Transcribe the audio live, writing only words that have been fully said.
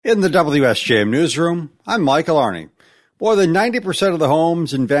In the WSJM newsroom, I'm Michael Arney. More than 90% of the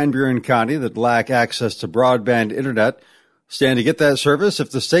homes in Van Buren County that lack access to broadband internet stand to get that service if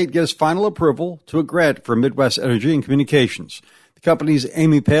the state gives final approval to a grant from Midwest Energy and Communications. The company's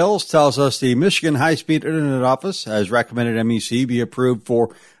Amy Pales tells us the Michigan High-Speed Internet Office has recommended MEC be approved for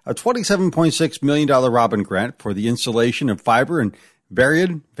a $27.6 million Robin grant for the installation of fiber in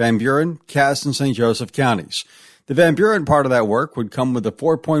Berrien, Van Buren, Cass, and St. Joseph counties. The Van Buren part of that work would come with a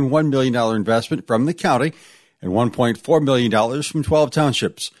 $4.1 million investment from the county and $1.4 million from 12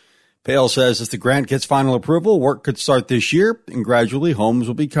 townships. Pale says if the grant gets final approval, work could start this year, and gradually homes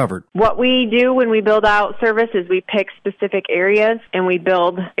will be covered. What we do when we build out service is we pick specific areas, and we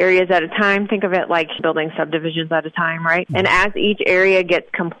build areas at a time. Think of it like building subdivisions at a time, right? And as each area gets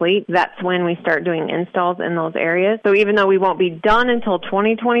complete, that's when we start doing installs in those areas. So even though we won't be done until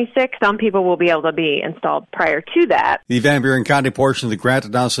 2026, some people will be able to be installed prior to that. The Van Buren County portion of the grant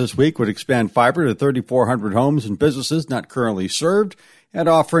announced this week would expand fiber to 3,400 homes and businesses not currently served, and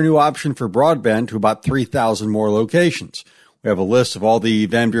offer a new option for broadband to about 3,000 more locations. We have a list of all the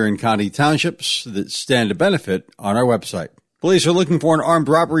Van Buren County townships that stand to benefit on our website. Police are looking for an armed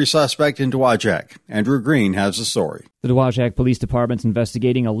robbery suspect in Dowagiac. Andrew Green has the story. The Dowagiac Police Department's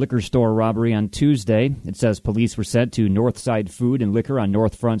investigating a liquor store robbery on Tuesday. It says police were sent to Northside Food and Liquor on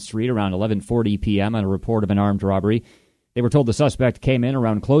North Front Street around 11:40 p.m. on a report of an armed robbery. They were told the suspect came in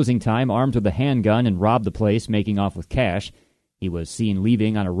around closing time armed with a handgun and robbed the place, making off with cash. He was seen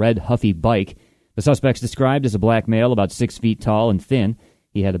leaving on a red Huffy bike. The suspect's described as a black male about 6 feet tall and thin.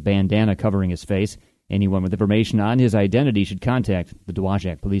 He had a bandana covering his face. Anyone with information on his identity should contact the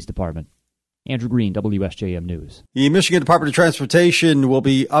Dowagiac Police Department. Andrew Green, WSJM News. The Michigan Department of Transportation will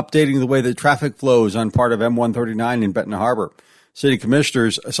be updating the way that traffic flows on part of M139 in Benton Harbor. City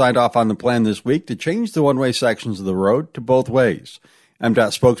commissioners signed off on the plan this week to change the one-way sections of the road to both ways.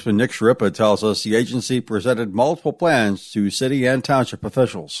 MDOT spokesman Nick Sharippa tells us the agency presented multiple plans to city and township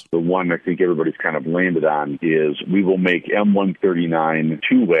officials. The one I think everybody's kind of landed on is we will make M139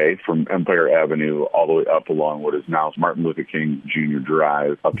 two-way from Empire Avenue all the way up along what is now Martin Luther King Jr.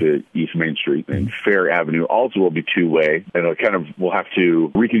 Drive up to East Main Street. And Fair Avenue also will be two-way. And we'll have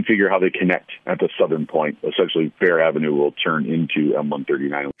to reconfigure how they connect at the southern point. Essentially, Fair Avenue will turn into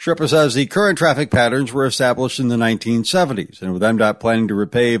M139. Sharippa says the current traffic patterns were established in the 1970s, and with MDOT planning to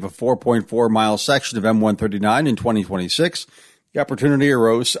repave a 4.4-mile section of M139 in 2026, the opportunity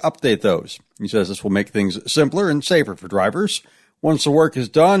arose to update those. He says this will make things simpler and safer for drivers. Once the work is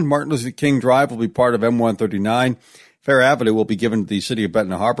done, Martin Luther King Drive will be part of M139. Fair Avenue will be given to the city of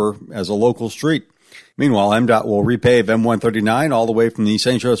Benton Harbor as a local street. Meanwhile, MDOT will repave M139 all the way from the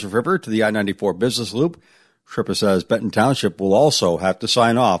St. Joseph River to the I-94 business loop. Sharippa says Benton Township will also have to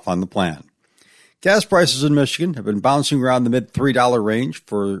sign off on the plan. Gas prices in Michigan have been bouncing around the mid-$3 range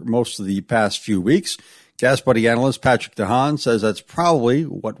for most of the past few weeks. Gas Buddy analyst Patrick DeHaan says that's probably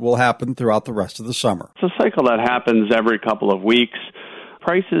what will happen throughout the rest of the summer. It's a cycle that happens every couple of weeks.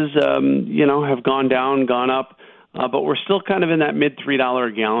 Prices, have gone down, gone up, but we're still kind of in that mid-$3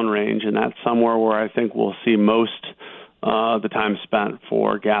 a gallon range, and that's somewhere where I think we'll see most the time spent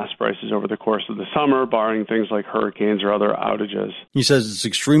for gas prices over the course of the summer, barring things like hurricanes or other outages. He says it's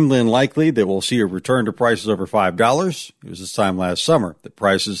extremely unlikely that we'll see a return to prices over $5. It was this time last summer that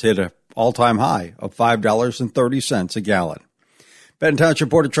prices hit an all-time high of $5.30 a gallon. Benton Township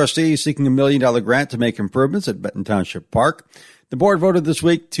Board of Trustees seeking $1 million grant to make improvements at Benton Township Park. The board voted this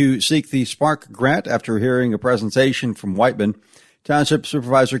week to seek the Spark grant after hearing a presentation from Whiteman. Township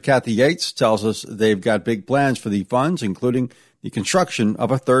Supervisor Kathy Yates tells us they've got big plans for the funds, including the construction of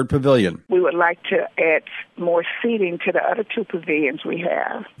a third pavilion. We would like to add more seating to the other two pavilions we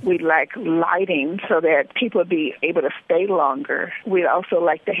have. We'd like lighting so that people would be able to stay longer. We'd also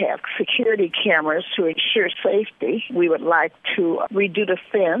like to have security cameras to ensure safety. We would like to redo the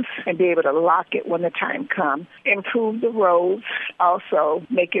fence and be able to lock it when the time comes. Improve the roads, also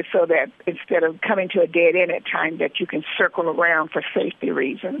make it so that instead of coming to a dead end at times that you can circle around for safety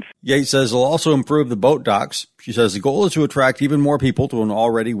reasons. Yates says they'll also improve the boat docks. She says the goal is to attract even more people to an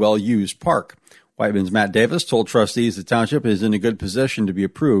already well-used park. Whiteman's Matt Davis told trustees the township is in a good position to be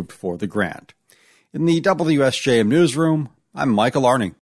approved for the grant. In the WSJM newsroom, I'm Michael Arney.